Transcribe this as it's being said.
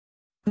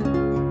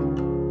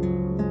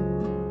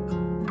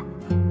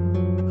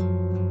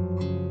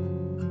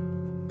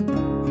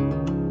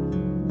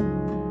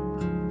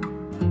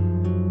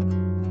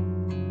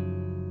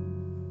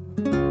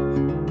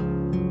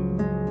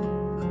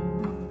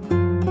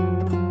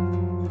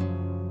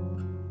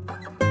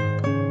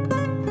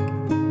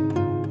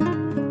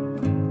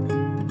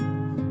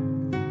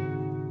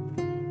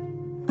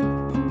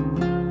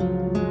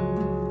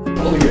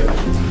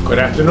Good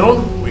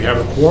afternoon. We have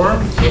a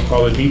quorum. We'll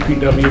call the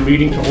DPW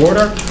meeting to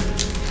order.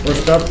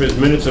 First up is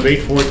minutes of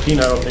 8:14.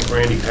 I don't think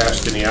Randy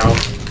passed any out.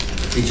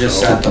 He just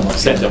sent them a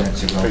few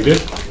minutes ago. Oh, you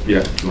did?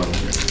 Yeah.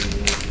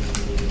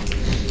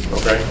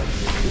 Okay.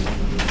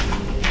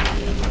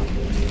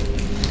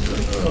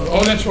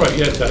 Oh, that's right.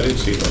 Yes, I did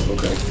see those.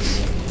 Okay.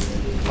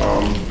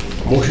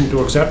 Motion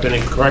to accept.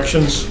 Any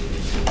corrections?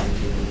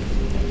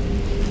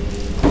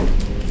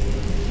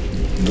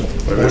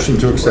 Motion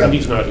to accept.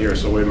 Randy's not here,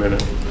 so wait a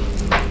minute.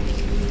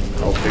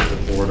 I'll take the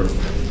order.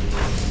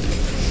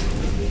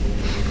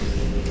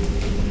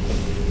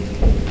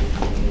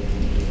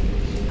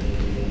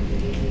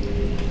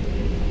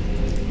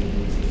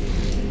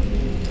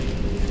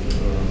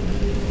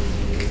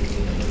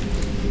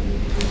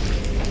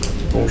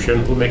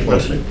 Motion, who make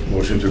motion?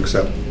 Motion to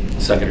accept.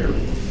 Second.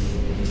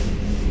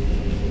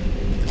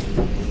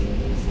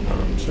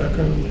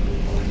 Second.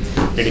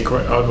 Any,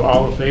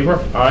 all in favor?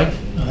 Aye?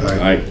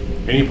 Aye.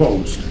 Any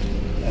opposed?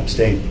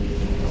 Abstain.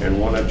 And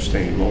one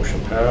abstain.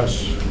 Motion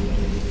pass. 2,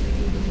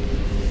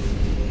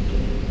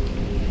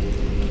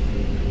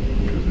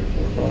 3,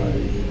 4,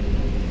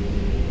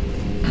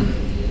 5.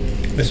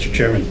 Mr.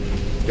 Chairman.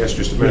 Yes,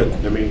 just a minute.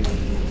 Let me.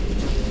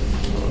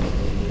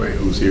 Wait,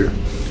 who's here?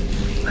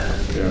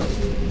 Yeah.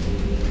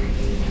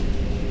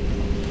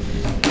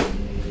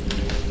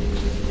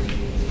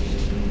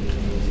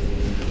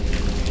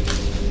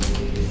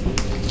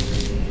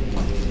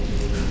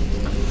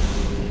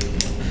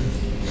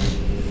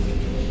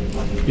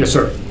 Yes,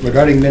 sir.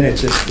 Regarding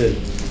minutes, if the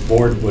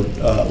board would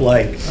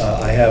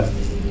I have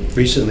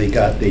recently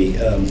got the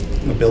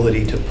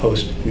ability to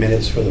post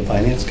minutes for the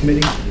Finance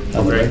Committee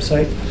on the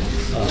website.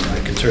 I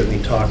could certainly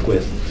talk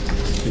with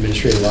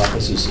administrative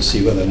offices to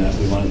see whether or not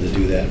we wanted to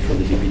do that for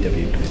the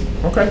DPW Committee.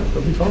 Okay,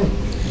 that'll be fine.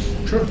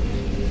 Sure.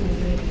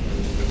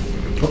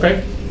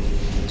 Okay.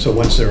 So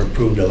once they're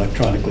approved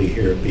electronically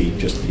here, it'd be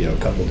just, a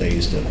couple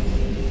days to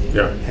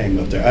hang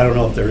them up there. I don't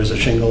know if there is a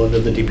shingle under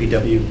the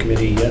DPW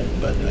Committee yet,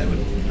 but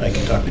I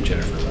can talk to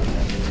Jennifer about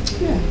that.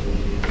 Yeah,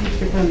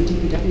 put it on the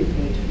DPW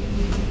page.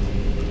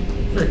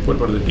 Right, put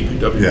one of the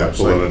DPW website.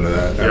 Pull it into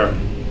that. Yeah.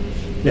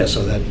 Yeah,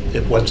 so that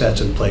once that's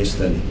in place,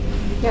 then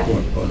Yeah.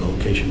 or the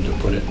location to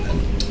put it,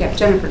 then. Yeah,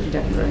 Jennifer could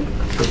definitely.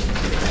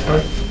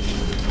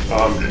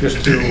 All right.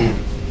 Just to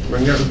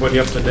bring everybody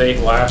up to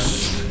date,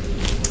 last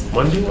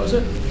Monday, was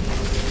it? I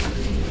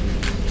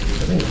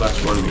think it was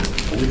last Monday,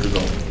 a week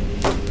ago.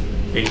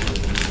 8.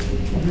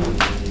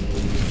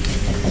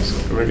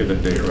 Let me get the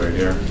date right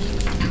here.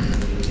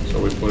 So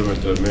we put them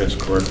into the minutes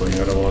correctly.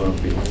 I don't want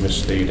to be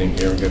misstating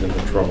here and get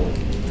into trouble.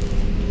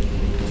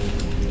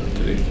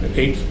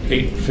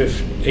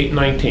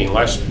 8/19,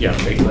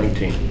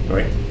 8/19,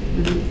 right?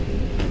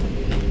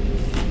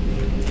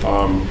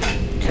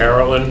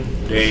 Carolyn,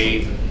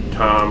 Dave,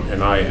 Tom,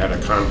 and I had a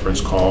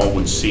conference call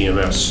with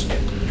CMS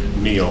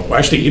Neil. Well,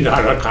 actually, he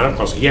not a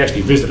conference. He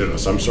actually visited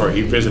us. I'm sorry,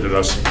 he visited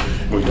us.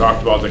 And we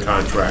talked about the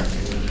contract,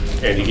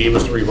 and he gave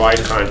us the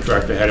revised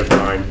contract ahead of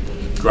time.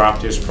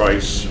 Dropped his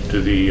price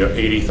to the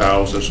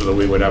 80,000, so that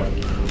we would have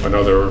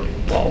another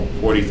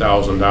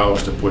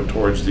 $40,000 to put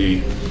towards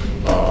the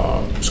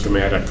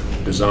schematic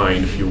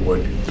design, if you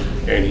would.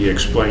 And he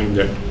explained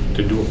that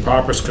to do a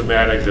proper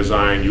schematic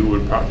design, you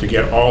would to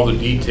get all the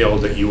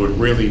details that you would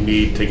really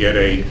need to get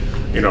a,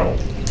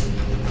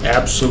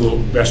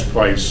 absolute best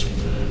price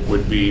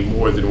would be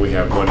more than we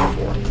have money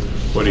for.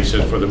 But he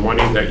said for the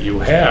money that you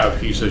have,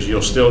 he says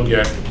you'll still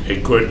get a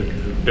good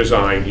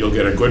design, you'll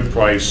get a good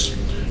price.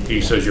 He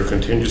says your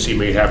contingency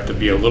may have to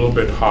be a little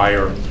bit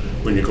higher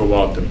when you go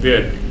out to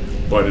bid,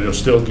 but it'll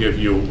still give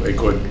you a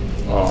good,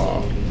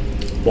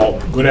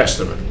 good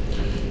estimate.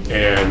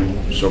 And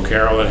so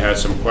Carolyn had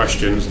some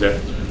questions that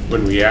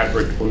when we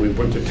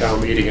went to town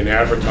meeting and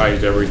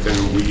advertised everything,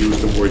 we used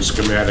the word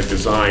schematic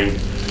design.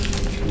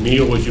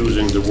 Neil was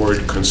using the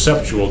word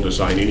conceptual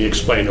design, and he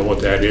explained what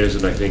that is,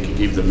 and I think he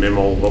gave the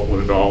memo what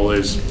it all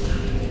is.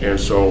 And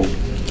so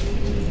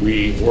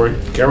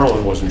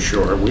Carolyn wasn't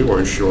sure, we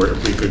weren't sure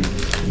if we could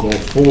go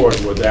forward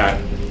with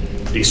that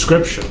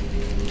description.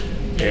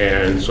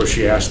 And so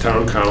she asked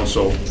town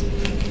council.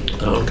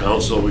 Town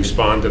council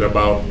responded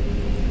about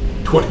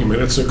 20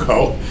 minutes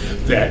ago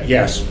that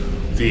yes,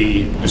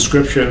 the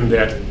description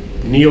that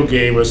Neil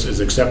gave us is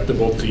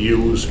acceptable to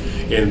use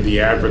in the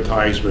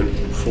advertisement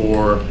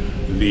for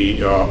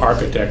the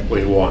architect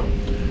we want.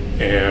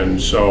 And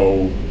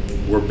so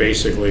we're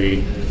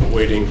basically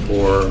waiting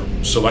for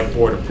select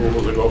board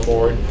approval to go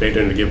forward. They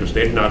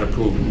did not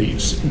approve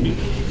needs.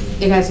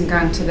 It hasn't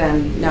gone to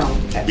them, no.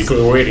 Because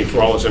we're waiting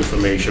for all this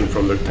information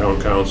from the town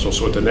council.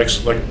 So at the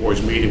next select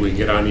board's meeting, we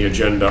get on the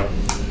agenda.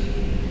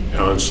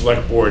 On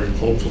select board,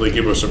 hopefully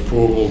give us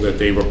approval that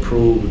they've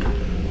approved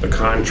the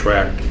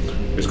contract.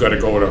 It's got to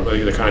go to, I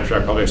think the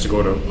contract probably has to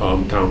go to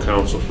town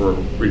council for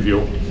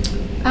review.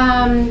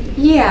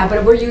 Yeah,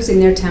 but we're using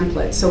their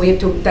template, so we have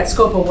to, that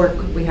scope of work,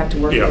 we have to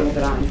work a little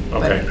bit on.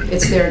 Okay. But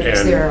it's their,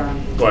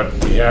 But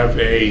we have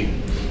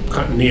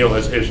Neil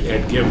has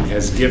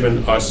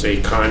given us a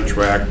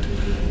contract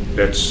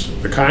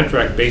the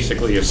contract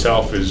basically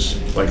itself is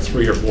like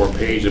 3 or 4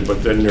 pages,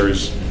 but then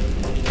there's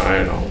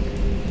I don't know,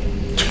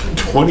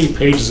 20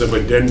 pages of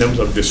addendums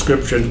of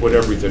descriptions, what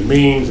everything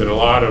means, and a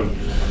lot of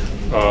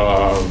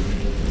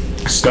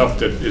stuff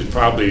that is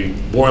probably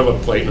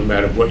boilerplate no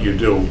matter what you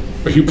do.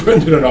 But you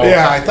printed it all.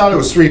 Yeah, I thought it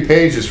was 3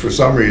 pages for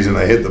some reason.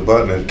 I hit the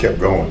button and it kept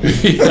going.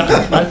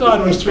 Yeah, I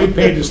thought it was 3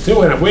 pages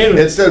too, and I waited.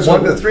 It said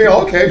 1 to 3,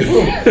 okay,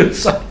 boom.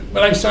 So,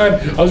 but I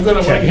started, I was gonna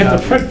like, hit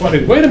the print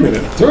button, wait a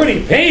minute,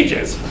 30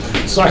 pages?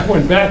 So I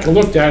went back and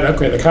looked at it,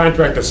 okay, the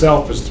contract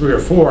itself is 3 or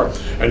 4, and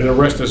then the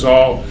rest is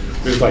all,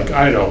 there's like,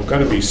 I don't know,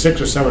 gonna be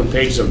 6 or 7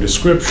 pages of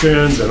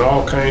descriptions and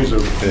all kinds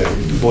of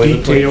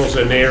details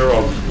in there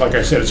of, like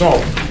I said, it's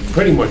all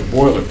pretty much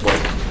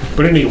boilerplate.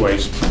 But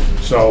anyways,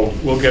 so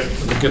we'll get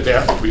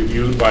that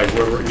reviewed by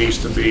whoever it needs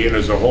to be, and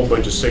there's a whole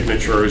bunch of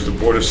signatures, the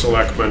Board of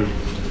Selectmen,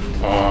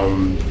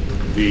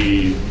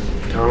 the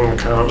town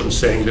accountant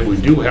saying that we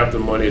do have the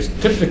money. It's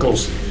typical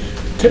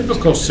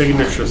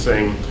signature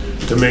thing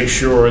to make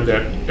sure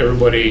that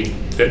everybody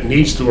that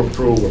needs to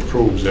approve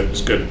approves it.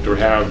 It's good to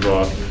have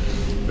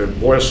the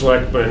Board of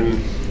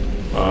Selectmen,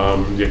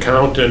 the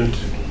accountant,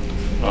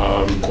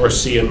 of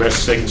course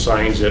CMS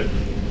signs it.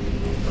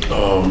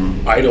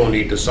 I don't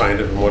need to sign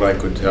it from what I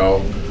could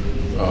tell.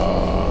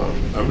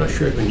 I'm not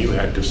sure even you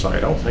had to sign. I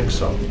don't think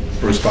so.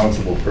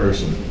 Responsible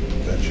person,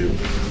 that's you.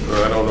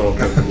 I don't know.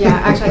 If Yeah,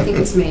 actually, I think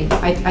it's me.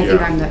 I think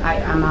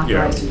Yeah. I'm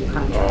authorized to do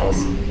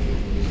contracts.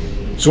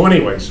 So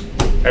anyways,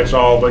 that's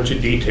all a bunch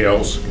of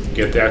details.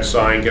 Get that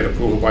signed, get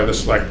approval by the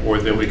select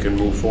board, then we can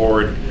move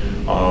forward.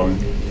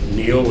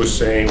 Neil was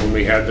saying when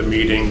we had the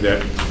meeting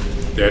that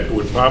it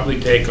would probably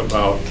take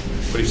about,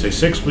 what do you say,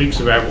 6 weeks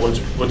of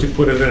advertising. Once you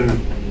put it in,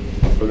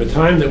 from the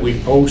time that we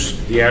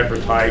post the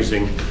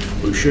advertising,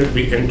 we should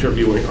be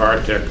interviewing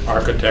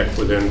architect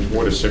within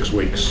 4 to 6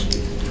 weeks.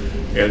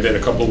 And then a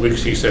couple of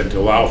weeks, he said, to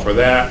allow for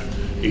that,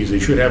 he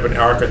should have an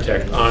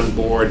architect on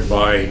board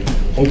by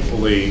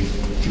hopefully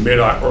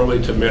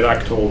early to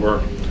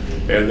mid-October,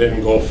 and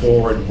then go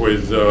forward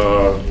with,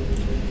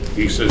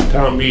 he says,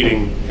 town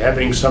meeting,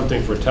 having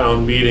something for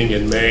town meeting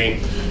in May,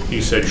 he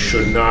said,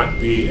 should not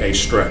be a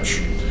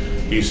stretch.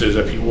 He says,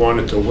 if you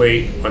wanted to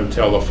wait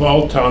until the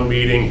fall town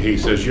meeting, he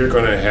says, you're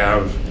gonna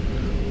have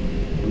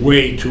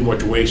way too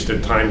much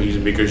wasted time,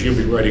 because you'll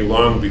be ready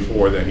long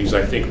before that.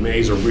 I think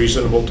May's a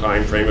reasonable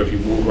time frame if you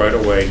move right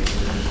away.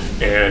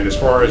 And as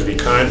far as the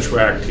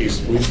contract, we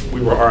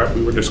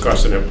were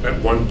discussing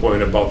at one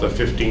point about the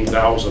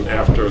 $15,000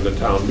 after the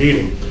town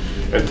meeting.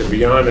 And to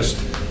be honest,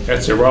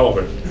 that's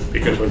irrelevant,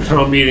 because when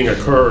town meeting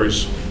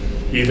occurs,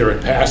 either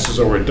it passes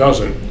or it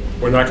doesn't.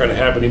 We're not gonna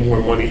have any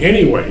more money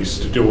anyways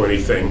to do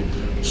anything.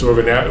 So we're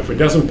gonna have, if it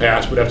doesn't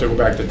pass, we'd have to go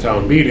back to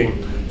town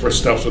meeting for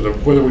stuff. So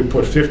whether we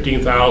put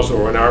 $15,000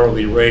 or an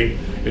hourly rate,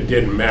 it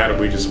didn't matter.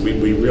 We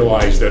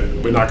realized that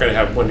we're not gonna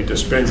have money to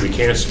spend. We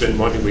can't spend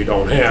money we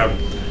don't have.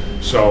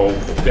 So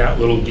that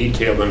little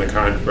detail in the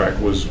contract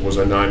was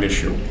a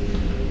non-issue.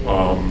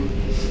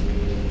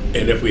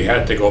 And if we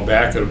had to go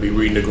back, it'll be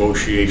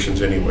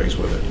renegotiations anyways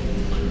with it.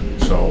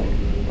 So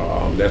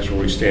that's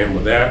where we stand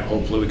with that.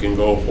 Hopefully we can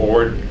go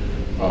forward,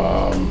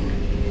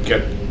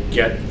 get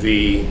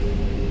the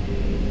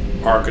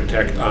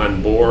architect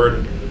on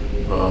board,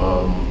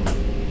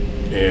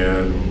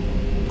 and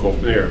go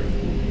from there.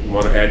 You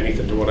want to add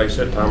anything to what I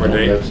said, Tom or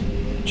Dave?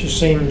 Just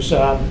seems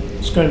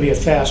it's going to be a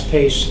fast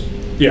pace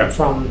Yeah.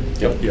 from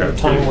Yeah. the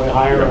time we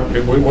hire.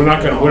 Yeah. We're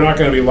not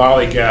gonna be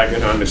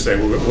lollygagging on this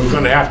thing. We're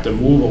gonna have to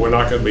move, and we're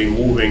not gonna be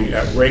moving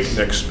at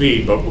breakneck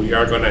speed, but we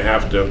are gonna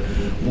have to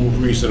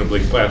move reasonably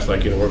fast.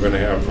 Like, we're gonna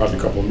have probably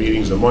a couple of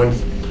meetings a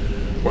month,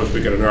 once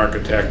we get an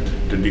architect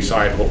to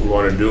decide what we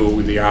wanna do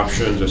with the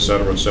options, et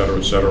cetera, et cetera,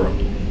 et cetera.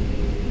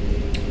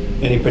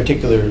 Any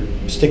particular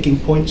sticking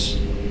points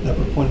that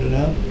were pointed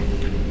out?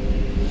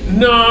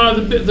 No,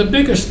 the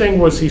biggest thing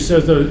was, he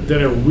says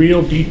that a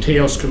real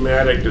detailed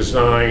schematic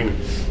design,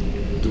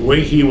 the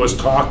way he was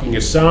talking,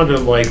 it sounded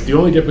like the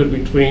only difference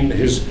between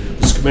the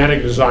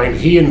schematic design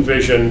he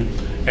envisioned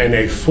and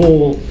a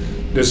full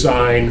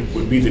design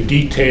would be the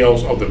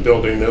details of the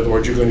building. In other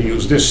words, you're going to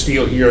use this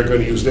steel here, you're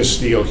going to use this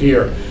steel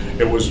here.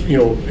 It was,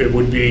 it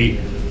would be,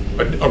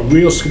 a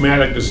real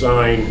schematic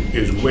design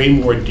is way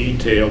more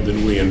detailed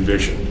than we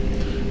envisioned.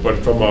 But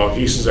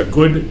he says, a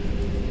good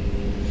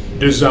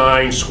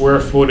design, square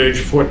footage,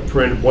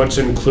 footprint, what's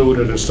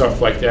included and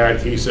stuff like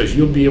that, he says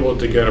you'll be able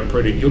to get a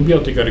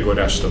good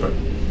estimate.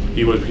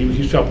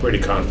 He felt pretty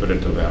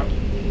confident of that.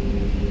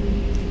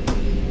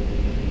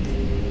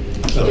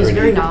 He's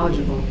very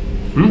knowledgeable.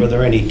 Were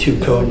there any two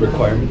code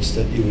requirements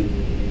that you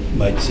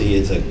might see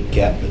as a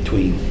gap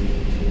between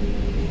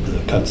the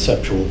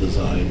conceptual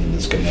design and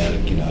the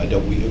schematic?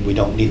 We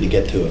don't need to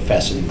get to a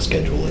fastening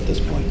schedule at this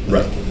point.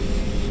 Right.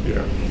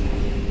 Yeah.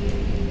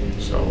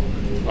 So,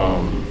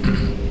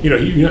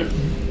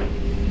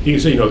 he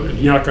said,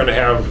 you're not going to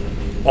have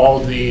all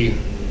the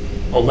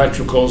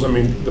electricals. I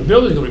mean, the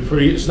building's going to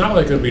be it's not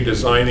like going to be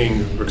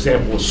designing, for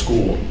example, a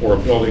school or a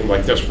building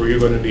like this where you're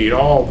going to need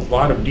a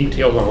lot of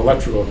details on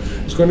electrical.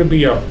 It's going to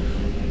be I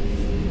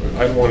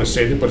don't want to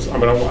say that, but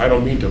I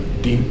don't mean to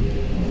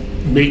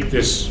make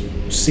this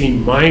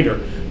seem minor.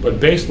 But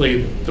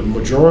basically, the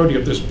majority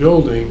of this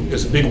building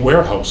is a big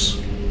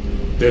warehouse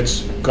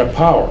that's got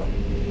power.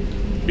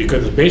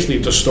 Because basically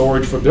it's a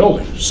storage for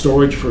buildings,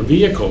 storage for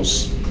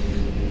vehicles.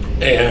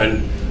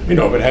 And, you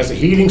know, if it has a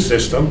heating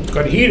system, it's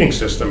got a heating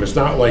system. It's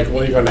not like,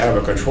 well, you're gonna have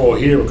a control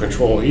here,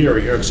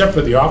 except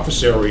for the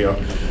office area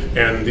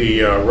and the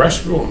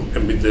restroom,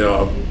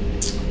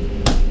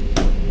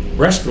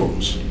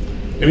 restrooms.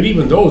 I mean,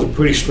 even those are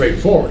pretty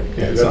straightforward.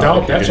 Yeah, it's not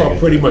like you're That's gonna all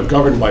get pretty that. much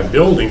governed by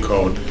building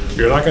code.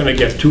 You're not gonna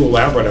get too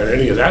elaborate on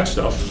any of that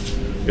stuff.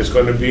 It's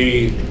gonna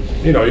be,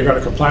 you know, you're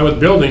gonna comply with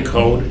building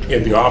code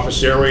in the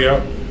office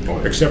area,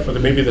 except for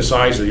maybe the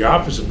size of the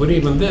offices, but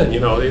even then, you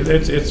know,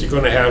 you're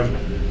gonna have,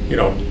 you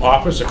know,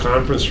 office, a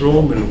conference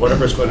room, and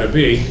whatever it's gonna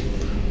be.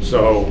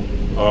 So,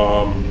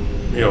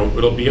 you know,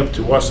 it'll be up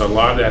to us, a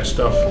lot of that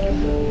stuff,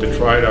 to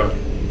try to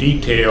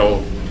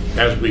detail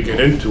as we get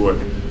into it.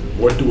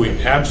 What do we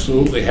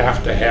absolutely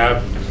have to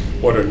have?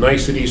 What are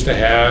niceties to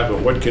have?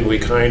 And what can we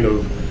kind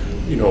of,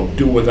 you know,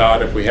 do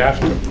without if we have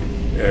to?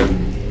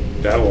 And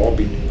that'll all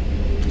be,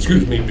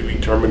 be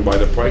determined by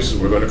the prices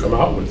we're gonna come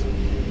out with.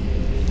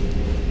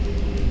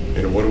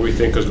 And what do we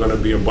think is gonna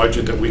be a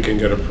budget that we can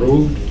get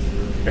approved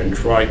and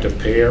try to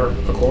pair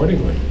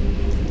accordingly?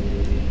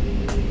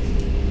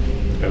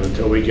 And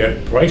until we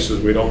get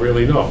prices, we don't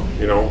really know.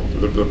 You know,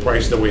 the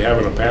price that we have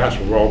in the past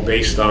were all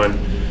based on,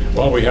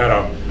 well, we had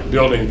a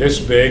building this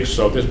big,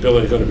 so this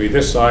building is gonna be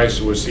this size,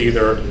 so it's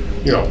either,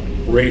 you know,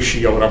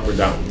 ratioed up or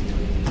down.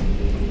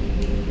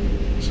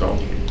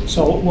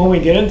 So, when we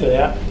get into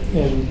that,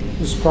 and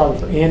this is probably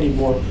for Andy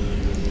more,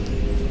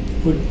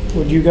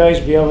 would you guys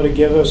be able to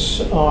give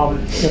us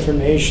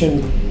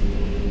information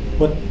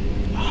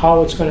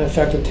how it's gonna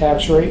affect the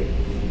tax rate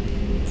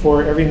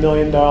for every $1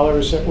 million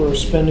that we're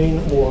spending,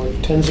 or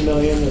tens of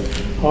million, or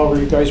however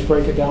you guys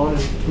break it down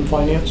from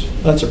finance?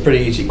 That's a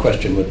pretty easy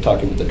question with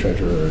talking with the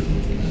treasurer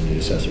and the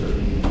assessor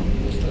and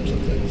those types of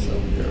things, so,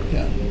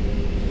 yeah.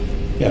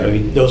 Yeah, I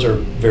mean, those are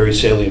very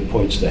salient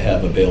points to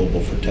have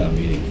available for town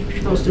meeting, for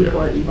sure. Most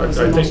important. I Those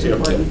are most think,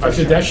 important for I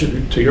think sure. that should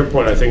be, to your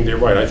point, I think you're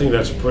right. I think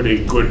that's a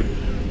pretty good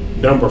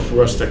number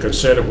for us to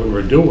consider when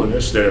we're doing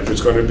this, that if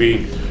it's gonna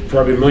be, for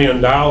every $1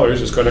 million,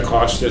 it's gonna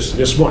cost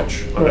this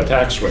much on a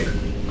tax rate.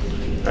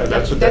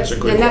 That's a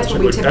good, And that's what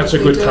we that's a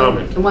typically good do.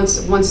 comment. And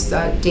once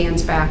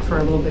Dan's back for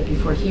a little bit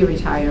before he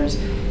retires,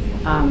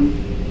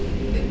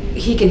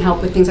 he can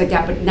help with things like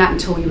that, but not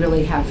until we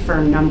really have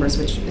firm numbers,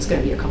 which is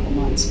gonna be a couple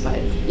months.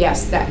 But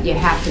yes, that you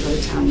have to go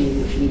to town meeting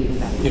with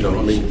that information. You know,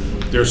 I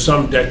mean, there's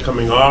some debt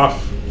coming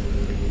off,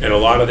 and a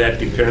lot of that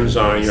depends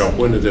on, you know,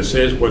 when this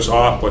is, what's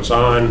off, what's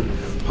on,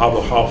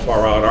 how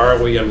far out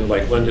are we? I mean,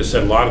 like Linda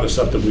said, a lot of the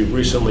stuff that we've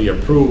recently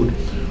approved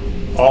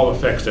all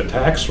affects the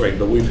tax rate,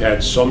 but we've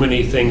had so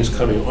many things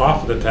coming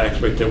off of the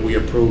tax rate that we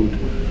approved,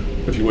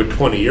 if you would,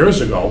 20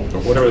 years ago, or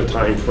whatever the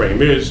time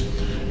frame is,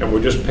 and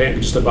we're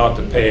just about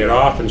to pay it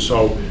off, and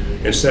so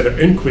instead of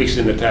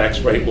increasing the tax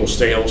rate, we'll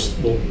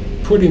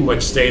pretty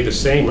much stay the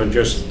same and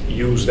just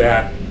use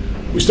that.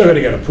 We still got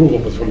to get approval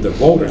from the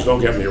voters,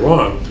 don't get me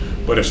wrong,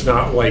 but it's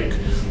not like,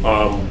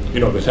 you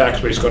know, the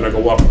tax rate's going to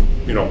go up,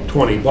 you know,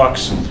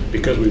 $20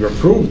 because we've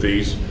approved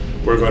these.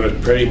 We're going to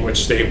pretty much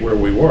stay where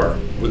we were,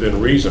 within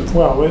reason.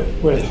 Well,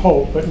 with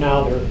hope, but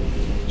now they're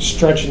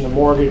stretching the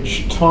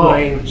mortgage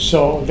time,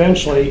 so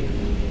eventually,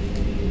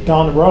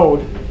 down the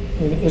road,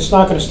 I mean, it's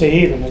not gonna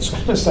stay even, it's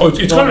gonna stay. Oh,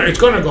 it's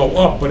gonna go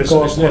up, but it's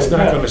Go not up,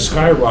 yeah. gonna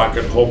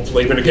skyrocket,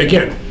 hopefully. But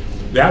again,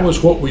 that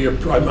was what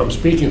I'm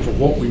speaking for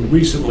what we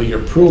recently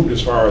approved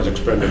as far as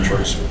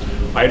expenditures.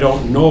 I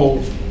don't know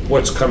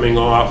what's coming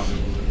off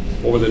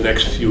over the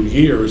next few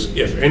years,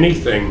 if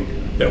anything,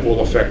 that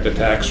will affect the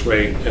tax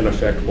rate and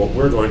affect what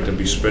we're going to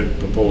be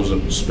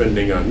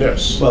spending on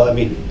this. Well, I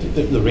mean,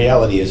 the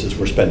reality is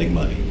we're spending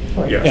money.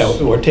 Right. Yes.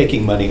 Yeah, we're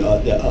taking money,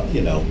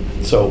 you know,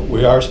 so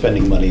we are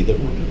spending money that,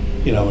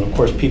 you know, and of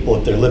course, people,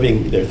 if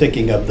they're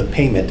thinking of the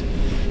payment,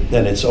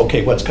 then it's,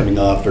 okay, what's coming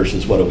off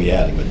versus what are we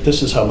adding? But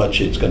this is how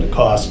much it's gonna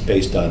cost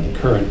based on the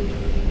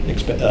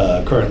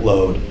current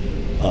load.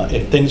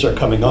 If things are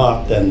coming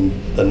off, then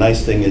the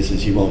nice thing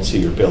is you won't see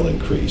your bill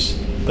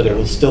increase, but it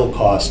will still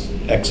cost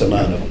X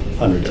amount of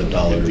hundreds of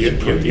dollars.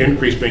 The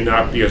increase may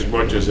not be as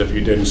much as if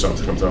you didn't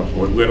something comes out.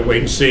 We're going to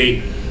wait and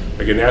see.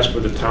 Again, ask for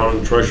the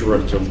town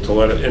treasurer to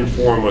let it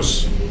inform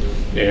us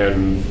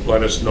and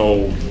let us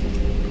know,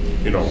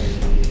 you know,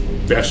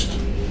 best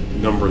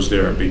numbers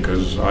there,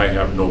 because I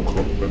have no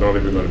clue. We're not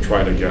even going to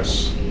try to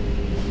guess.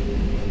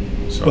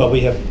 So. Well,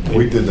 we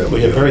did that.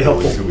 We have very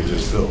helpful. We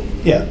just filled.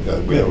 Yeah.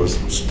 That was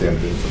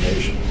standard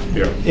information.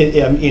 Yeah.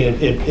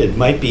 It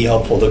might be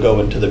helpful to go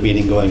into the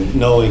meeting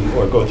knowing,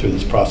 or go through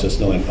this process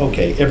knowing,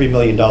 okay, every $1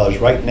 million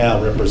right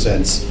now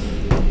represents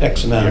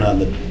X amount on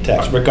the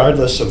tax,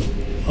 regardless of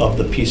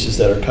the pieces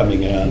that are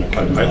coming on or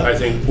coming out. I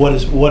think. What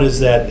does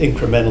that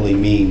incrementally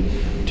mean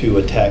to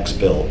a tax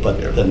bill?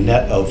 But the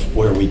net of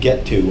where we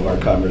get to are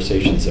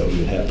conversations that we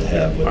would have to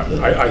have with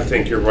the... I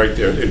think you're right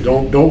there.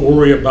 Don't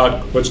worry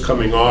about what's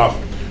coming off.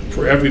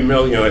 For every $1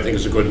 million, I think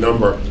is a good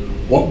number.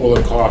 what will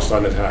it cost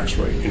on the tax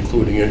rate,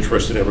 including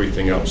interest and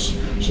everything else.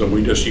 So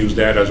we just use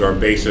that as our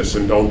basis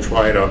and don't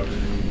try to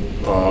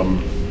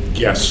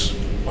guess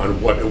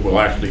on what it will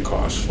actually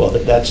cost. Well,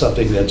 that's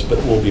something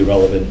but will be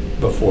relevant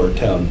before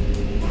town,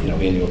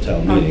 annual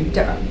town meeting.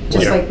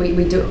 Just Yeah. like we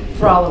do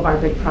for all of our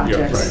big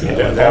projects. Right.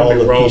 Yeah, That'll all be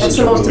the relevant pieces That's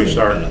the when most we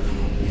start.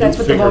 That's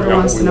what the figuring voter out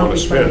wants what to we know wanna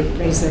before they spend.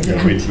 raise their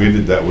Yeah, hand. we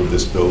did that with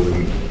this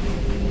building,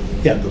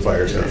 Yeah, the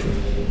fire station.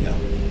 yeah.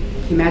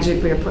 Imagine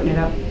if we were putting it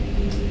up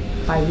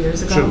 5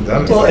 years ago. Should have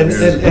done it. Well,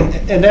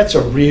 and that's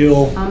a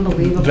real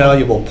Unbelievable.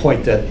 valuable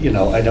point that,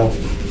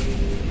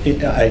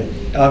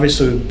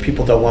 obviously,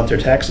 people don't want their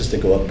taxes to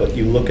go up, but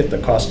you look at the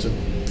cost of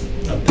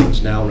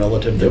things now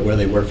relative to where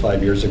they were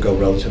 5 years ago,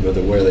 relative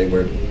to where they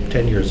were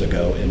 10 years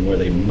ago, and where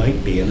they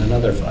might be in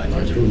another 5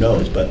 years, who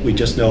knows? But we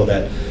just know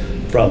that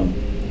from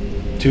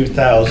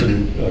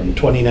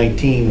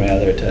 2019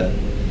 rather, to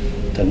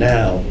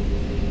now,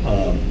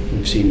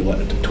 we've seen, what,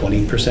 a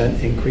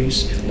 20%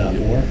 increase, if not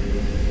more?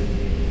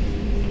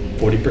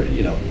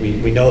 40%,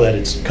 we know that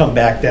it's come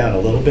back down a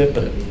little bit,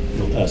 but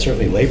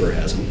certainly labor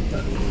hasn't.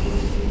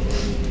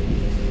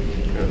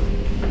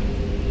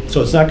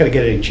 So it's not going to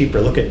get any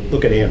cheaper. Look at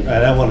Amherst. I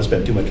don't want to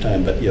spend too much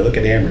time, but look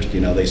at Amherst.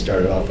 They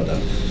started off with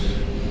a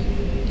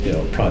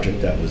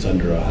project that was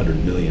under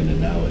 $100 million, and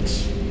now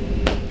it's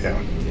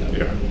Yeah.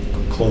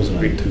 closing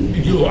on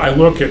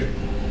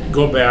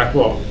Go back,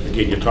 well,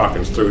 again, you're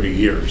talking 30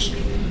 years.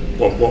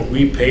 But what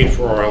we paid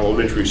for our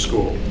elementary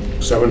school,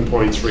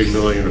 7.3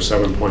 million or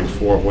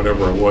 7.4,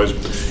 whatever it was,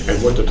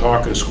 and what the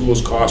talking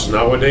schools cost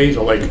nowadays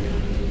are like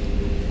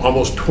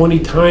almost 20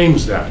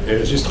 times that. And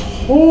it's just,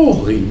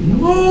 holy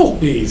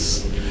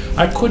mollies.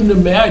 I couldn't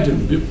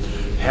imagine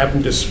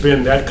having to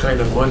spend that kind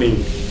of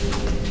money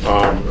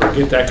or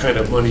get that kind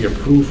of money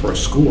approved for a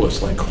school.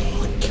 It's like,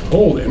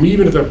 holy, I mean,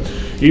 even if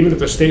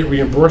the state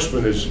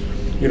reimbursement is,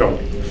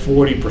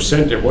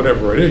 40% or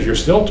whatever it is, you're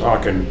still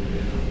talking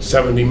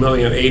 $70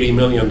 million, $80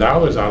 million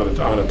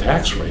on a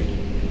tax rate.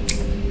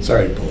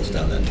 Sorry to pull us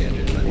down that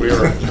tangent. but-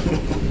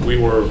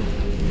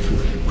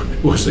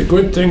 It was a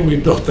good thing we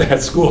built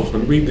that school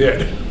when we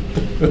did.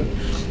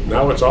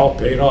 Now it's all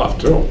paid off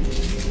too.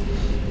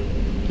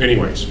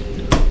 Anyways,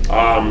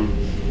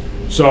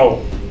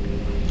 so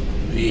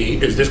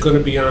is this going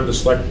to be on the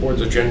select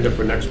board's agenda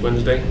for next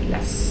Wednesday?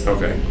 Yes.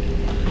 Okay.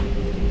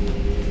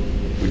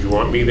 Would you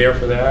want me there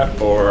for that,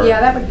 or? Yeah,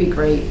 that would be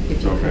great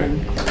if you Okay. can.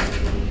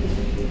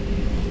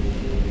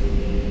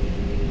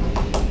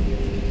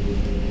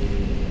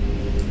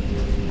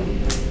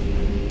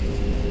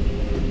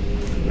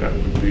 That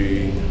would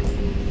be.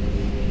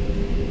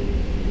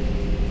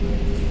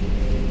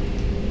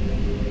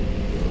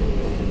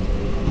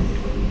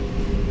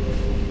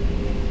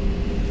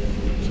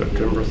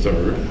 September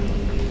 3rd.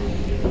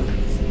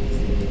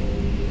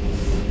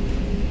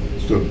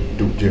 So,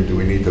 Jim, do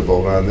we need to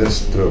vote on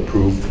this to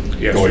approve?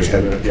 Yes, going just a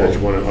ahead? minute. Yeah, I just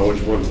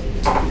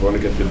want to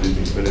get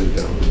these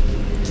minutes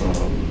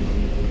down.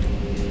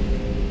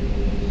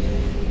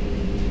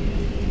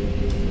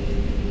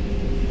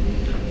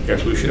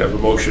 Yes, we should have a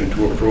motion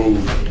to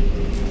approve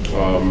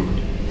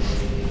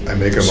I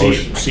make a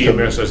motion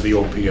CMS as the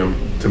OPM.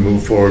 to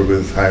move forward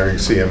with hiring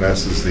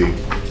CMS as the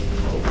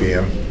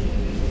OPM.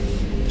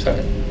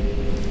 Second.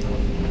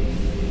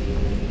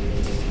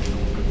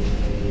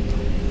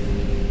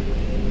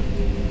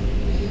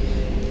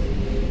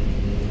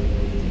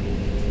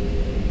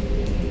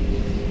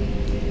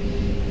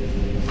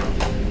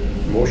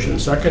 Motion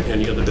and second.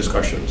 Any other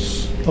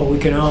discussions? But we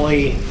can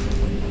only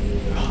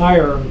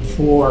hire them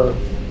for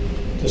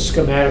the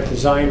schematic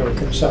design or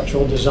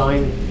conceptual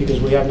design because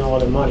we have no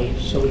other money,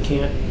 so we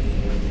can't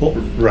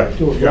Right.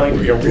 do a Yeah,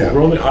 blind.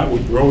 we're only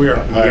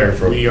Hiring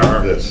for we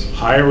are this.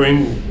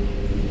 hiring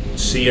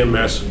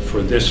CMS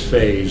for this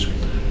phase,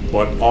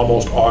 but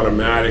almost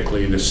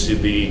automatically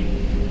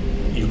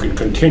you can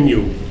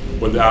continue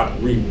without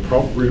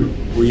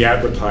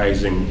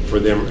re-advertising for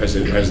them as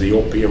the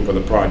OPM for the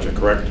project,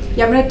 correct?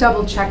 Yeah, I'm gonna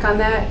double check on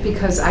that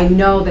because I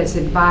know that's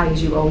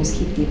advised you always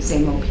keep the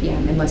same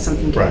OPM unless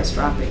something Right.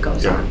 catastrophic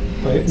goes Yeah. on.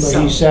 But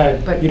So, he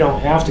said, but- you don't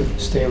have to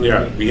stay with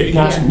Yeah. me.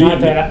 Yeah.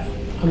 Not that,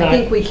 I'm I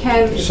think we not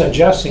can,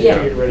 suggesting Yeah.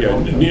 to get rid Yeah,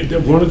 of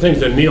them. one of the things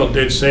that Neil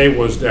did say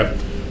was that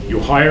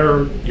you're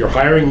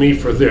hiring me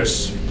for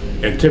this,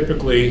 and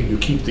typically you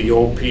keep the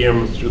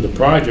OPM through the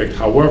project.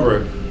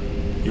 However,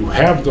 you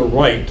have the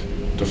right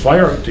to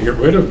get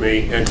rid of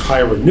me and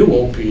hire a new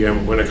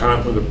OPM when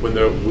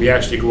we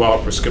actually go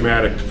out for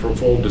schematic, for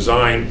full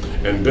design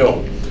and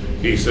build.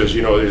 He says,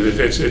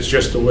 it's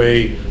just the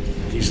way,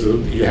 he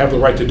said, you have the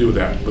right to do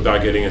that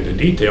without getting into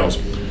details.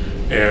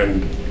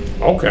 And,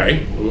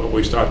 okay, we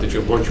always thought that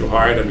once you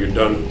hired him, you're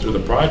done through the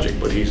project,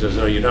 but he says,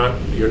 no,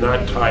 you're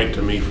not tied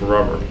to me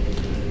forever.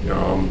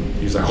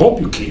 He's, I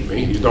hope you keep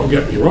me. He's, don't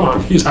get me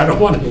wrong. He's, I don't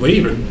want him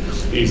leaving.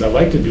 He's, I'd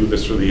like to do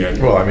this for the end.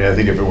 Well, I mean, I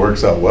think if it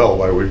works out well,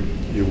 why would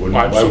you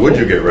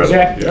Absolutely. get rid of it?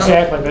 Yeah.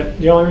 Exactly, but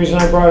the only reason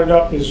I brought it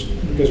up is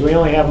because we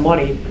only have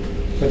money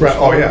for this Right,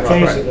 oh, yeah,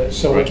 phase right, of it,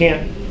 so we right.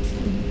 can't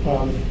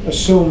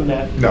assume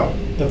that No,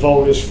 the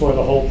vote is for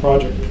the whole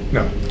project,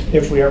 no.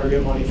 if we ever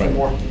get money for Right.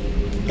 more.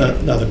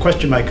 Now, the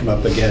question might come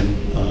up again,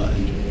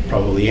 and you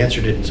probably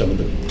answered it in some of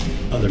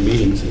the other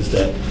meetings, is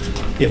that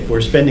if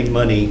we're spending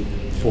money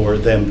for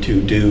them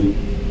to do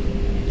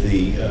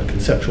the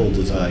conceptual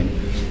design,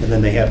 and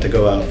then they have to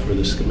go out for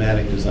the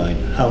schematic design,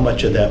 how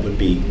much of that would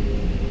be,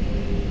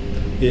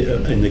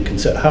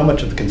 how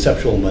much of the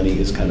conceptual money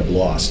is kind of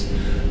lost?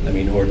 I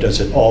mean, or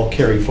does it all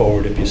carry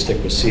forward if you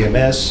stick with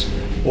CMS?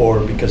 Or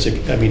because,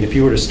 if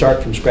you were to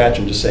start from scratch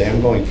and just say,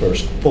 I'm going for a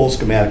full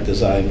schematic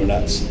design, we're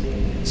not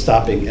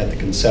stopping at the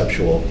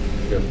conceptual,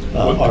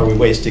 are we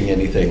wasting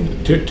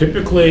anything?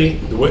 Typically,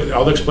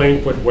 I'll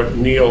explain what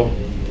Neil,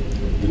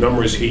 the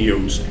numbers he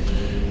used.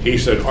 He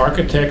said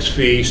architect's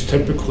fees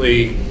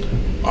typically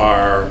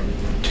are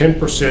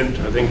 10%,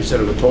 I think he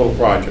said, of the total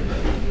project.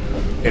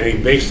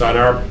 And based on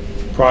our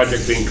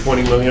project being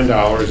 $20 million,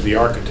 the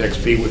architect's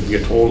fee would be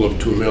a total of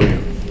 $2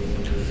 million.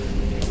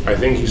 I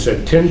think he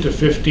said 10 to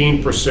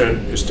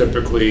 15% is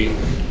typically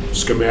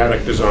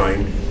schematic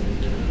design.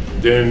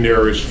 Then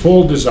there is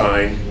full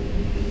design,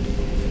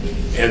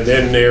 and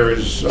then there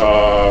is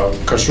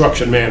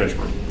construction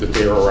management that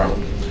they are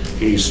around.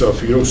 So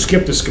if you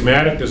skip the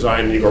schematic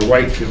design and you go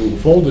right to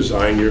full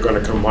design, you're going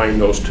to combine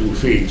those two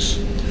fees.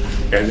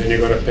 And then you're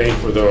going to pay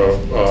for the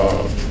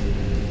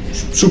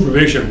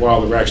supervision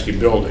while they're actually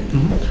building.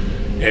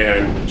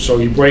 And so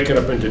you break it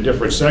up into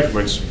different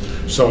segments.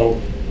 So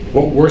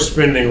what we're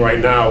spending right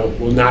now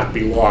will not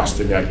be lost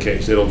in that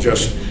case. It'll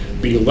just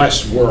be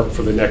less work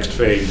for the next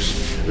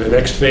phase. The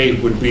next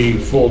phase would be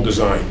full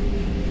design.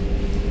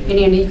 And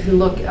Andy, you can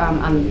look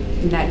on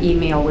that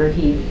email where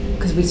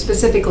because we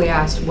specifically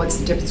asked what's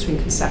the difference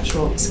between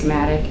conceptual and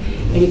schematic.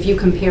 And if you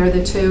compare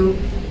the two,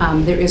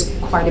 there is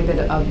quite a bit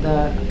of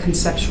the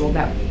conceptual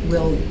that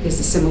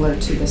is similar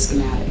to the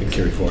schematic.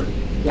 Carry forward.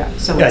 Yeah,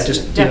 so Yeah, it's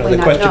just, definitely the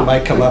not, question no.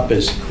 might come up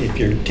is, if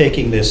you're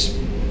taking this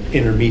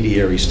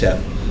intermediary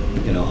step,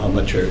 how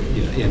much are,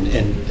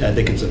 and I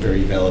think it's a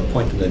very valid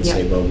point to then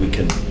say, well,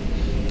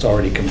 it's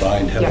already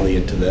combined heavily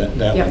into that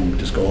one,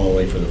 just go all the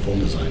way for the full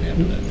design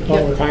after that.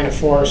 Well, we're kind of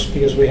forced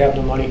because we have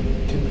the money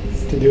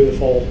to do the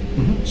full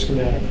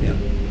schematic. Yeah.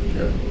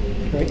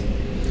 Right?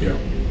 Yeah.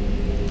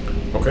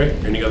 Okay,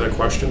 any other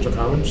questions or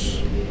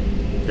comments?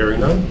 Hearing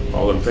none,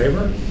 all in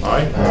favor?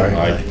 Aye?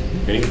 Aye.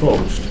 Any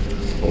opposed?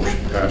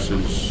 Motion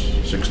passes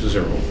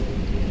 6-0.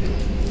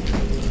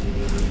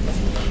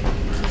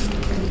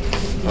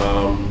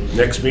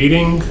 Next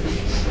meeting?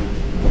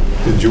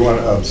 Did you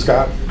want,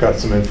 Scott got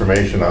some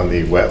information on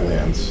the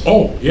wetlands.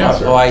 Oh, yeah.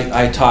 Oh,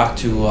 I talked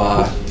to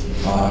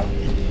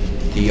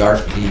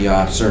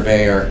the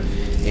surveyor,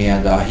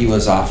 and he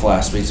was off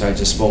last week, so I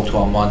just spoke to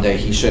him Monday.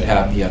 He should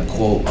have me a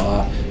quote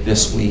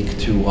this week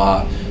to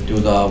do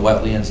the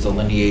wetlands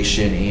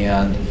delineation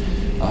and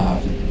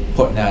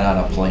putting that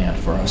on a plan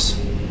for us.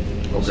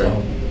 Okay.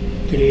 So,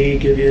 Did he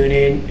give you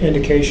any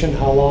indication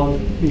how long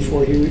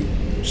before he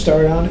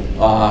started on it?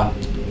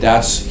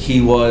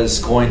 he was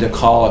going to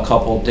call a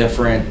couple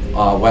different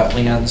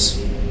wetlands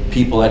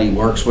people that he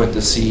works with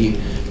to see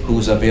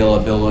whose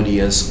availability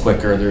is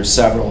quicker. There's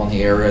several in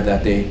the area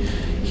that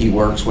he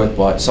works with,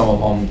 but some of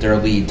them, their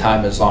lead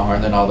time is longer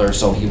than others,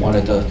 so he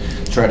wanted to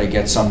try to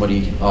get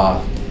somebody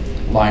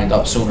lined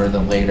up sooner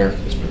than later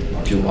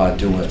to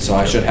do it. So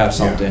I should have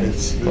something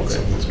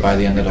by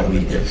the end of the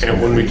week.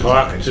 And when we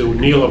talked to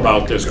Neil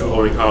about this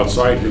going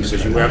outside, he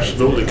says you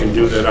absolutely can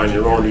do that on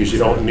your own. You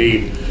don't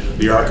need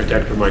the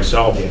architect or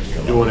myself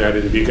doing that.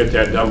 If you get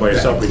that done by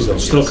yourself, he says, it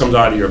still comes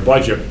out of your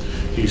budget.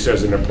 He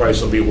says, and the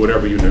price will be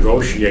whatever you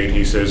negotiate.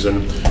 He says,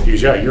 and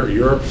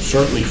you're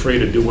certainly free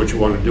to do what you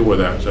want to do with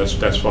that. So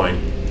that's fine.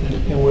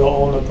 And we'll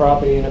own the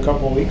property in a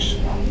couple of weeks,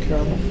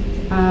 Carolyn?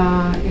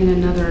 In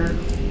another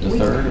The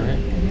week. 3rd, right?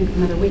 I think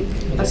another week,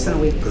 less than a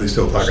week. Are they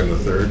still talking the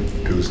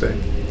 3rd, Tuesday?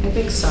 I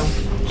think so.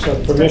 So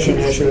the permission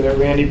issue that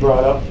Randy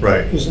brought up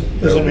Right.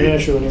 isn't That'll an be-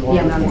 issue anymore.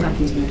 Yeah,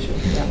 nothing's an issue.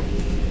 Yeah,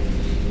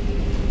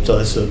 So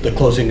that's the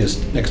closing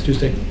is next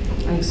Tuesday?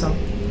 I think so.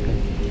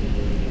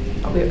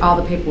 All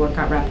the paperwork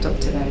got wrapped up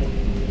today.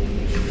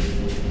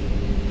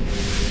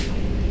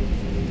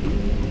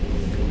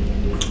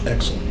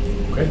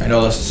 Excellent. Okay. I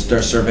know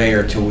their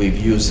surveyor too we've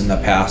used in the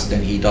past,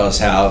 and he does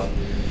have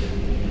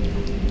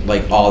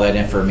like all that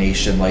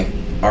information like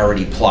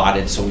already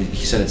plotted, so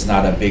he said it's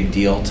not a big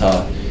deal to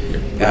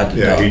add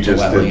Yeah, he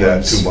just did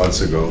that wetlands, 2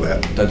 months ago,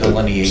 the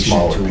delineation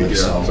smaller to it,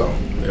 piece, so.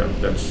 Yeah,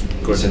 that's He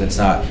good. said it's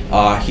not.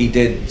 He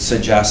did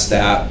suggest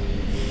that,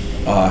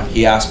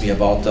 he asked me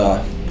about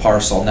the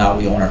parcel now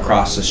we own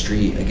across the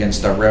street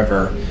against the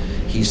river.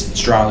 He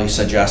strongly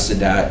suggested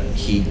that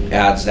he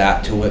adds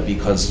that to it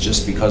because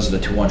of the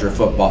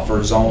 200-foot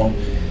buffer zone.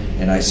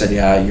 And I said,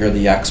 yeah, you're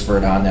the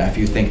expert on that. If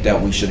you think that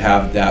we should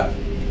have that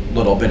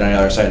little bit on the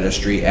other side of the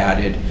street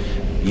added,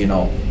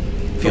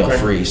 feel Okay.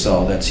 free.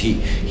 So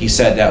he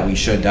said that we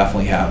should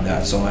definitely have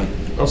that. So I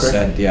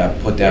said, yeah,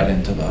 put that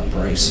into the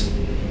price.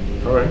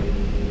 All right.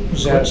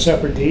 Is that a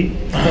separate deed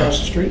across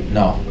the street?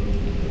 No.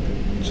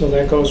 So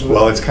that goes with.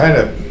 Well, it's kind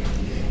of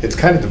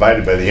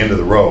divided by the end of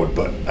the road,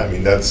 but I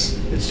mean, that's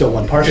It's still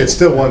one parcel. It's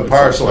still one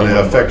parcel and it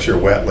affects your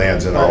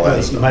wetlands and all that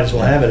You stuff. might as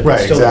well have it if Right,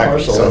 it's still a exactly.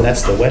 parcel, So- and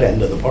that's the wet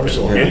end of the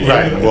parcel.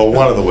 Right, well,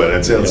 one of the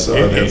wetlands, it's,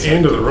 At the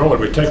end of the road,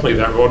 but technically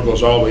that road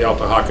goes all the way out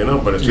to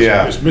Hockenham, but it's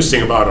Yeah. just, it's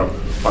missing about a you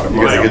gotta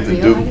mile. get the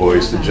Duke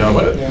boys to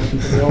jump it. Yeah,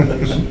 the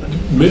buildings.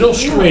 Middle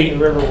Street, The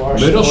river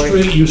washed Middle away.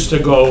 Street used to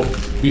go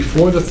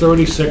before the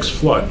 36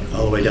 flood.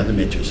 All the way down to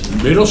Mitch's.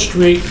 Middle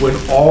Street went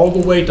all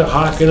the way to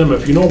Hockenham.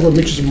 If you know where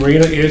Mitch's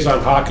Marina is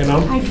on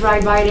Hockenham, I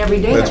drive by it every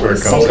day. That's where it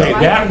It's comes so okay,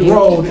 out. that right here.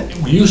 road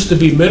used to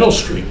be Middle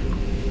Street.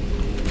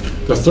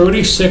 The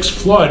 36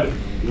 flood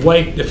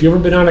wiped, if you've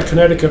ever been on a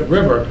Connecticut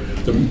River,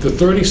 the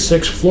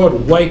 36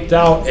 flood wiped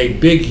out a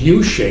big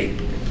U shape.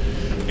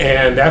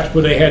 And that's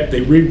where they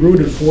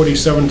rerouted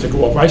 47 to go,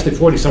 well, I say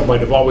 47 might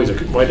have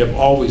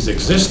always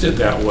existed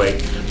that way.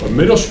 But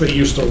Middle Street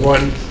used to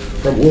run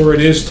from where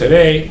it is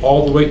today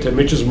all the way to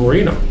Mitch's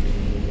Marina.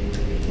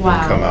 Come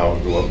Wow. out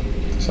and go up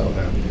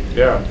Southampton.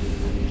 Yeah.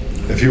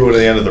 If you go to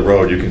the end of the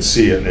road, you can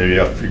see it, and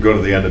if you go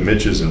to the end of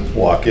Mitch's and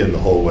walk in the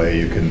whole way,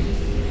 you can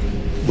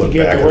You look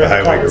get back to at where the the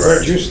highway covered bridge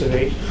garage. used to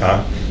be.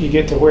 Huh? You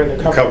get to where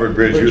the Covered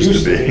bridge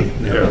used to be.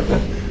 Yeah.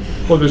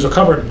 Well, there's a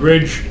covered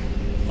bridge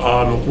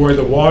where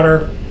the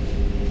water,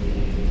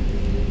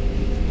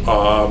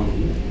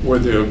 where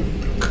the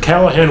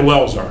Callahan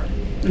wells are.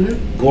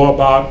 Go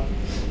about,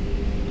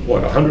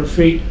 what, 100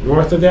 feet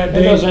north of that,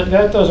 Dave?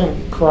 That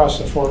doesn't cross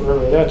the Fort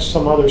River, that's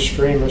some other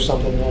stream or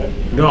something that,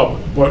 No,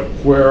 but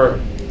where,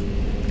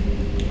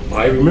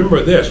 I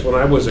remember this when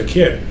I was a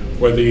kid,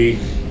 where the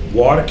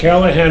water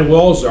Callahan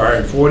wells are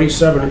and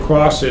 47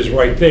 crosses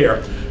right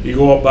there, you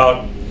go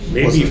about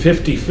maybe Was it-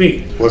 50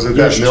 feet. Wasn't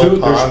that There's Mill two-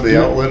 there's- Pond, the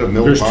outlet of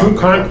Mill There's Pond?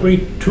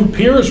 two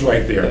piers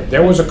right there.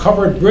 There was a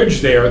covered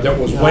bridge there that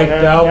was wiped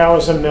that out.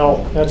 was a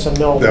mill, that's a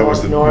mill That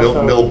was the north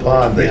of. Mill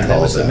Pond, they Yeah, that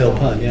called was the Mill that.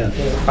 Pond, yeah.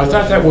 I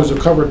thought that was a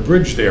covered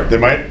bridge there. There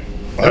might,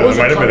 That was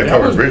might have been a that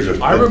covered was- bridge.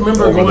 I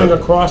remember over going the-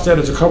 across that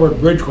as a covered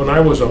bridge when I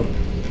was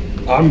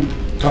I'm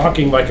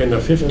talking like in the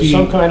 50, There's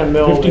some kind of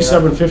mill there.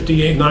 57,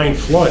 58, 9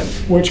 flood.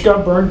 Which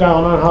got burned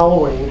down on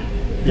Halloween.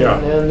 Yeah.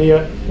 And then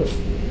the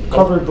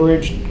covered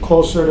bridge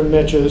closer to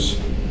Mitch's,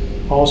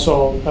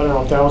 also, I don't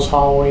know if that was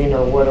Halloween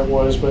or what it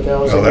was, but that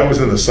was. No, that again, was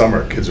in the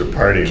summer, kids were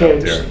partying out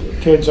Kids, there.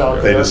 kids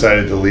out They there.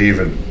 decided to leave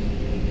and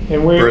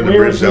And we burn the we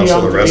were bridge too down so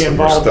young the to rest be of them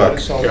were involved in it,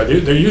 stuck. so. Yeah,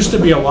 there used to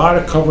be a lot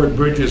of covered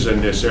bridges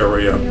in this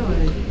area,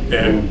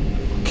 and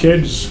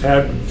kids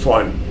had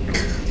fun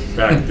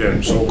back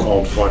then,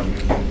 so-called fun.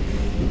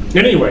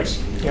 Anyways,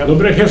 a little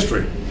bit of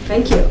history.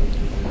 Thank you.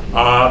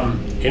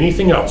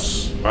 Anything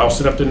else? I'll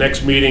set up the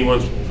next meeting,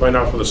 once we find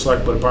out for the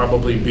select, but it'll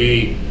probably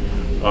be,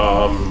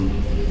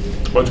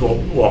 once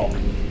well,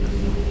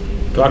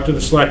 talk to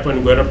the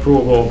selectmen, get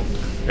approval,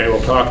 and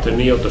we'll talk to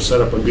Neil to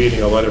set up a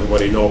meeting. I'll let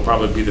everybody know, it'll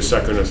probably be the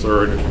second or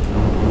third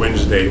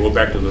Wednesday. We'll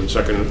back to the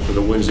second, for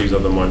the Wednesdays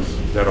of the month.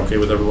 Is that okay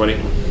with everybody?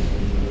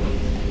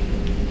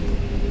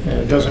 And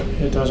it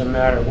doesn't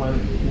matter when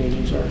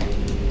meetings are,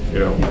 You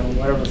know,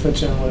 whatever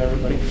fits in with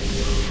everybody.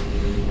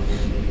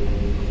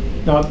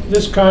 Now,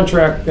 this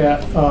contract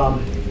that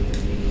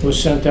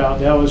was sent out,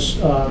 that was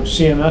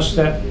CMS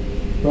that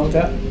wrote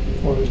that?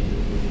 Or was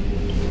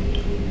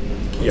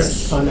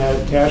yes. on that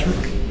attachment?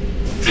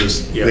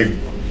 just, Yeah. they,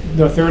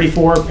 The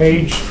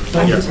 34-page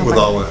thing? Yeah. with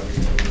all that.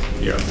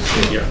 Yeah,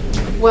 yeah.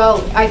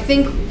 Well, I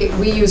think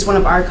we use one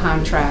of our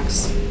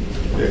contracts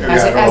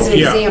as an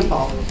Yeah.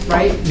 example,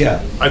 right? Yeah,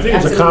 I think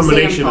it's As a an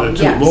combination of the two.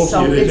 example, yes.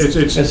 So Mostly,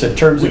 it's a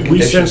terms and we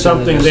conditions. sent and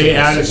something, then they it's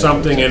a added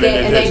something, and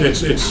And they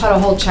it's, put a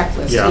whole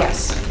checklist, Yeah.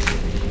 yes.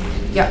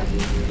 Yep.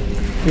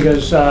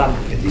 Because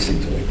Get these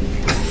things away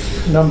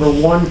from me. number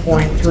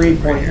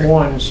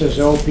 1.3.1 says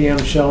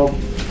OPM shall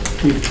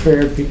be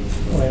prepared,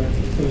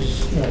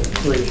 is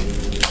 3.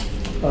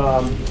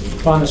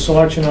 Upon the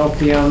selection of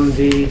OPM,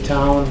 the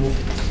town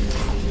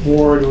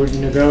board would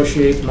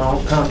negotiate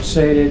amount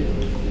compensated,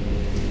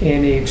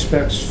 and he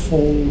expects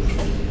full.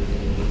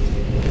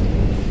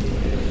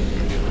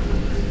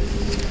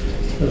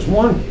 There's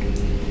one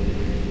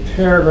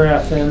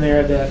paragraph in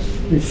there that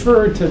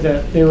referred to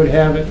that they would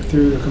have it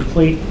through the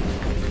complete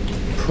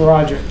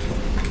project.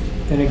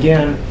 And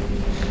again,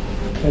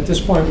 at this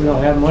point, we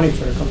don't have money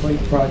for the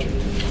complete project.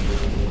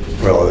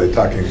 Well, are they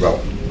talking about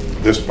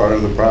this part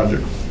of the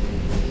project?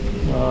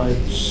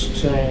 It's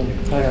saying,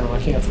 I don't know, I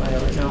can't find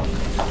it right now.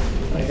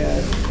 I had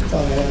it,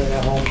 thought I had it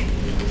at home.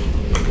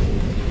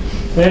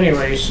 But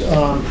anyways,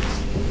 I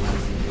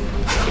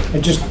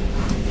just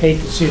hate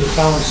to see the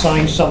town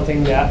sign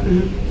something that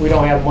we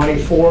don't have money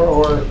for,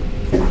 or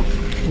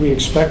we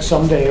expect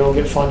someday it'll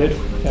get funded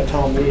at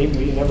town meeting,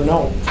 but you never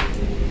know.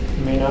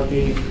 It may not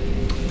be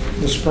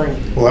this spring,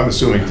 Well, I'm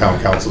assuming town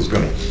council's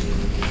gonna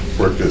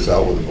work this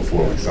out with them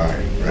before we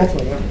sign, right?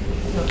 hopefully, yeah.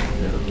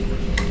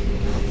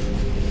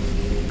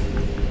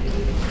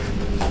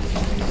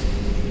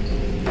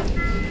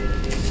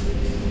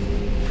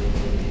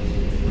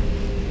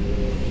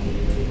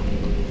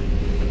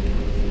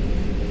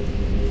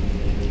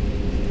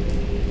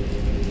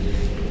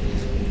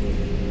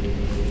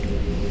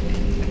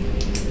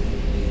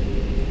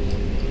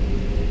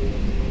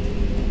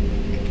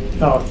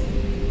 Oh.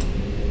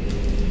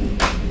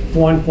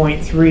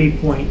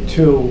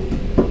 1.3.2,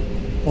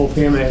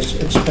 OPM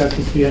is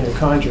expected to be under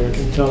contract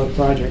until the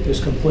project is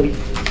complete.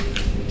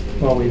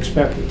 Well, we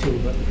expect it to,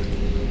 but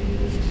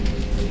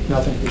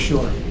nothing for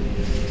sure.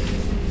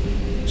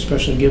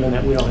 Especially given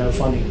that we don't have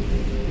funding.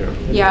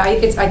 Yeah, I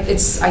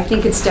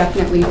think it's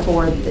definitely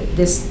for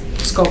this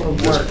scope of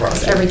This work. 'Cause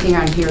project. everything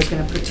on here is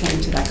going to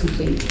pertain to that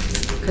complete,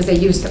 because they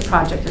used the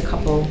project a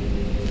couple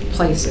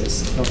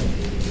places. Okay.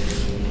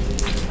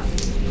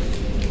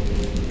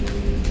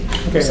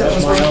 Okay, So it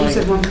that's was my you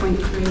said only,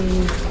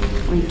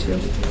 1.3.2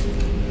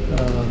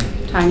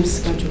 time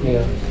schedule.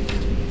 yeah.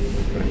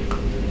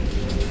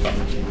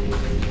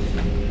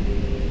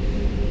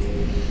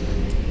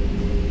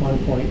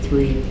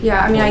 .3.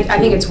 Yeah, I mean, I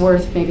think it's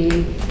worth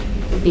maybe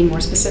being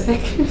more specific,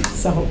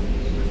 so.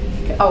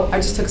 Okay. Oh, I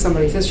just took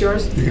somebody's. Is this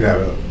yours? You can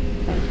have it.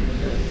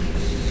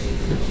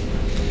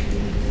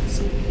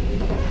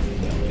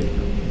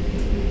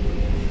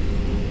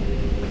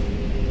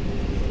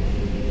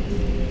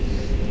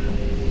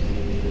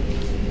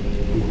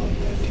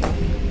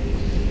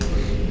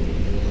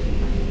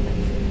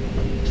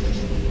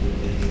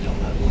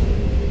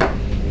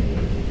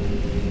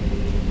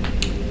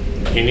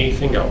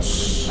 Anything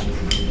else?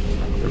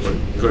 Everybody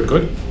good,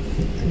 good? I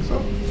think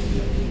so.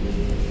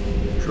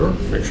 Sure,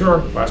 make sure.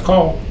 Last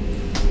call.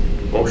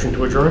 Motion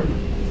to adjourn?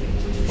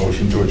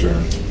 Motion to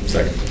adjourn.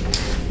 Second.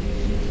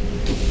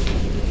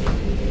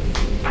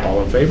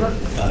 All in favor?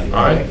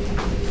 Aye.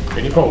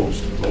 Any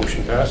opposed?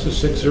 Motion passes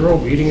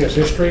 6-0. Meeting is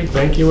history.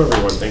 Thank you,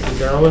 everyone. Thank you,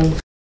 Carolyn.